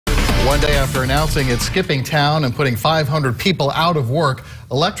One day after announcing it's skipping town and putting 500 people out of work,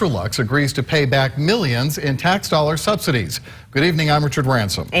 Electrolux agrees to pay back millions in tax dollar subsidies. Good evening, I'm Richard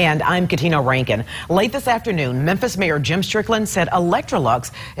Ransom. And I'm Katina Rankin. Late this afternoon, Memphis Mayor Jim Strickland said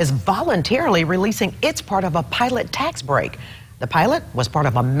Electrolux is voluntarily releasing its part of a pilot tax break. The pilot was part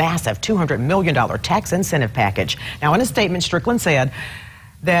of a massive $200 million tax incentive package. Now, in a statement, Strickland said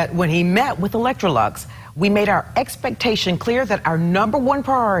that when he met with Electrolux, we made our expectation clear that our #1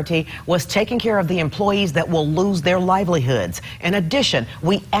 priority was taking care of the employees that will lose their livelihoods. In addition,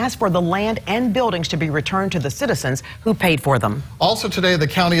 we asked for the land and buildings to be returned to the citizens who paid for them. Also today, the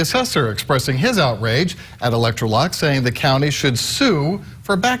county assessor expressing his outrage at Electrolux, saying the county should sue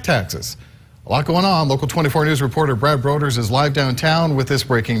for back taxes. A lot going on. Local 24 News reporter Brad Broders is live downtown with this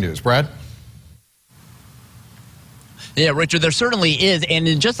breaking news. Brad? Yeah, Richard, there certainly is. And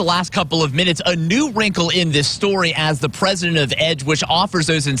in just the last couple of minutes, a new wrinkle in this story as the president of EDGE, which offers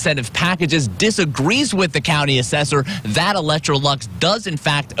those incentive packages, disagrees with the county assessor that Electrolux does, in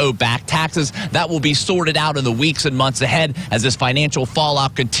fact, owe back taxes. That will be sorted out in the weeks and months ahead as this financial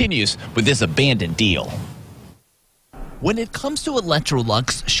fallout continues with this abandoned deal. When it comes to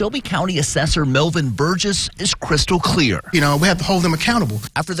Electrolux, Shelby County Assessor Melvin Burgess is crystal clear. We have to hold them accountable.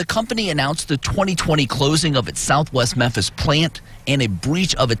 After the company announced the 2020 closing of its Southwest Memphis plant and a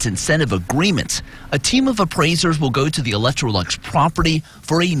breach of its incentive agreements, a team of appraisers will go to the Electrolux property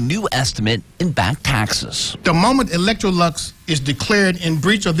for a new estimate in back taxes. The moment Electrolux is declared in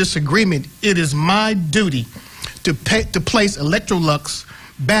breach of this agreement, it is my duty to place Electrolux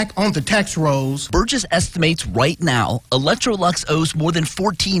back on the tax rolls. Burgess estimates right now Electrolux owes more than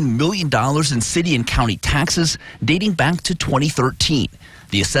 $14 million in city and county taxes dating back to 2013.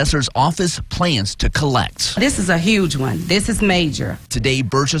 The assessor's office plans to collect. This is a huge one. This is major. Today,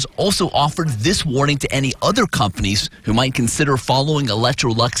 Burgess also offered this warning to any other companies who might consider following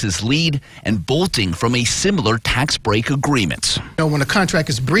Electrolux's lead and bolting from a similar tax break agreement. When a contract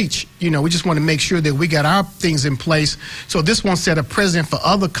is breached, we just want to make sure that we got our things in place. So this won't set a precedent for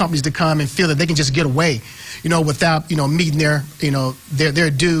other companies to come and feel that they can just get away, without, meeting their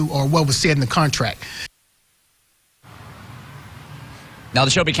due or what was said in the contract. Now,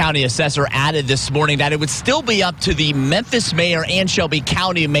 the Shelby County assessor added this morning that it would still be up to the Memphis mayor and Shelby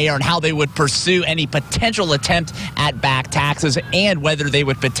County mayor on how they would pursue any potential attempt at back taxes and whether they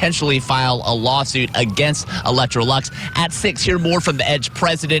would potentially file a lawsuit against Electrolux. At 6, hear more from the EDGE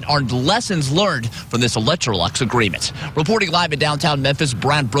president on lessons learned from this Electrolux agreement. Reporting live in downtown Memphis,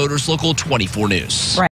 Brad Broders, Local 24 News.